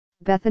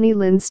Bethany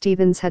Lynn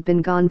Stevens had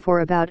been gone for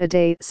about a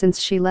day since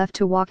she left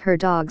to walk her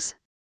dogs.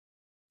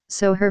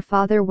 So her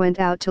father went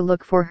out to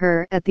look for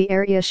her at the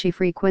area she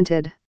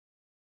frequented.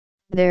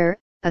 There,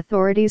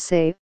 authorities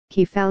say,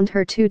 he found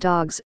her two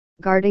dogs,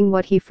 guarding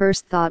what he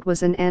first thought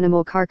was an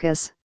animal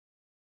carcass.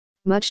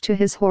 Much to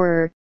his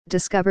horror,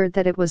 discovered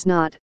that it was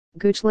not,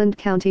 Goochland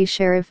County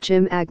Sheriff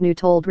Jim Agnew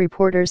told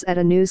reporters at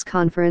a news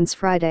conference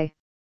Friday.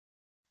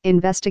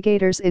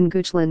 Investigators in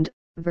Goochland,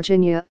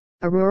 Virginia,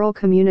 a rural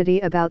community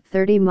about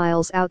 30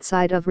 miles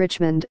outside of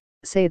Richmond,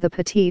 say the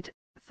petite,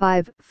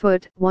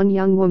 5'1"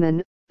 young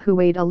woman, who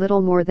weighed a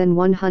little more than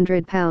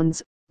 100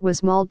 pounds,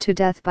 was mauled to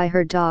death by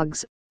her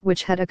dogs,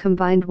 which had a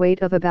combined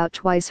weight of about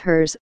twice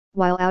hers,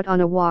 while out on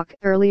a walk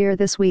earlier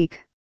this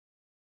week.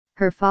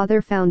 Her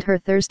father found her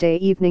Thursday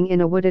evening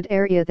in a wooded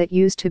area that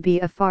used to be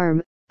a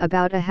farm,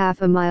 about a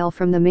half a mile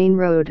from the main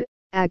road,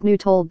 Agnew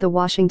told the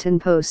Washington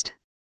Post.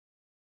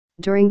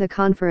 During the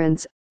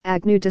conference,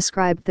 Agnew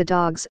described the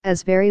dogs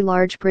as very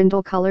large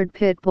brindle-colored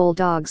pit bull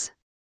dogs.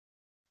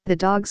 The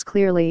dogs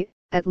clearly,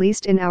 at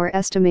least in our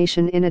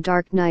estimation in a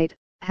dark night,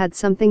 had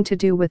something to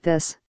do with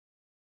this.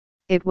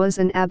 It was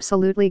an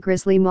absolutely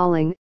grisly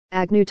mauling,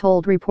 Agnew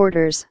told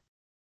reporters.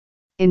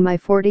 In my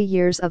 40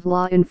 years of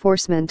law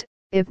enforcement,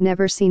 I've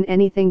never seen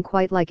anything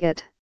quite like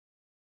it.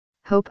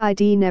 Hope I'd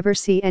never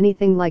see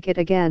anything like it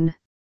again.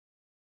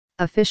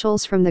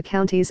 Officials from the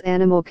county's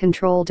Animal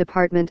Control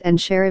Department and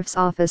Sheriff's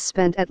Office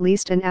spent at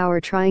least an hour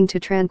trying to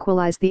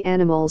tranquilize the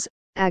animals,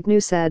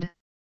 Agnew said.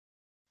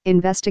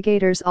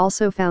 Investigators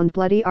also found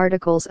bloody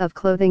articles of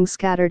clothing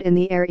scattered in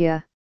the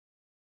area.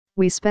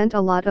 We spent a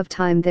lot of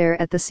time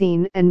there at the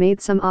scene and made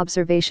some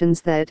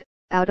observations that,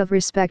 out of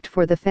respect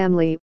for the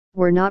family,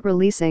 we're not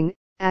releasing,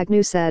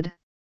 Agnew said.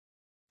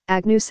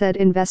 Agnew said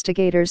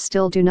investigators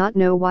still do not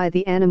know why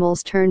the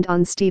animals turned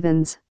on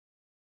Stevens.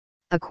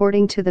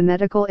 According to the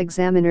medical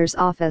examiner's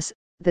office,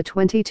 the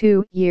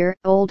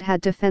 22-year-old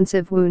had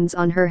defensive wounds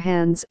on her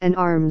hands and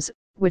arms,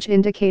 which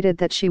indicated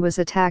that she was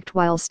attacked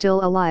while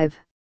still alive.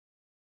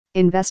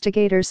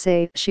 Investigators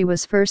say she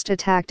was first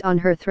attacked on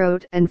her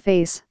throat and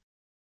face.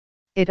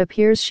 It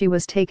appears she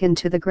was taken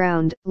to the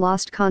ground,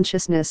 lost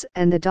consciousness,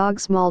 and the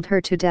dogs mauled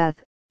her to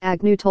death,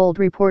 Agnew told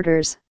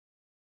reporters.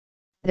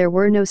 There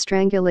were no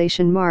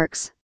strangulation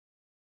marks.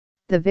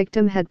 The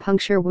victim had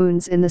puncture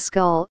wounds in the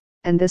skull,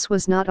 and this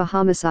was not a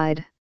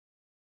homicide.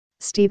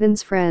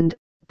 Stevens' friend,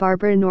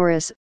 Barbara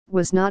Norris,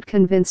 was not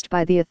convinced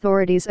by the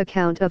authorities'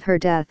 account of her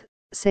death,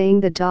 saying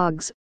the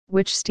dogs,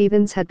 which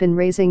Stevens had been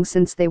raising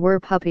since they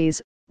were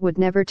puppies, would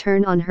never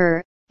turn on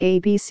her,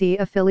 ABC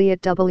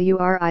affiliate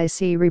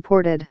WRIC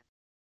reported.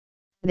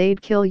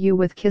 They'd kill you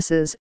with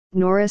kisses,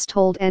 Norris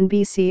told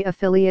NBC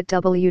affiliate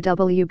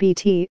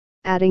WWBT,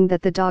 adding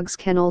that the dogs'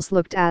 kennels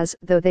looked as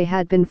though they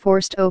had been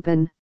forced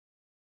open.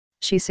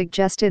 She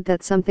suggested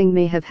that something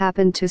may have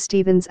happened to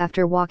Stevens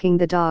after walking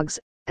the dogs,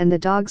 and the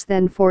dogs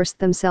then forced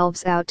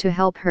themselves out to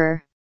help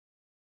her.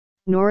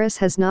 Norris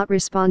has not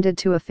responded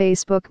to a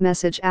Facebook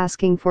message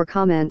asking for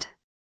comment.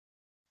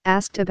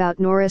 Asked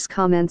about Norris'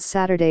 comments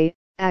Saturday,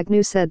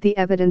 Agnew said the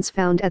evidence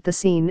found at the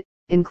scene,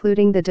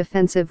 including the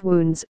defensive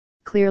wounds,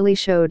 clearly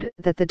showed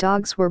that the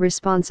dogs were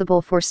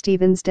responsible for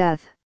Stevens'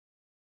 death.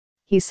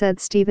 He said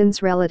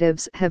Stevens'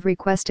 relatives have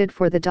requested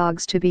for the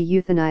dogs to be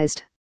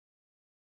euthanized.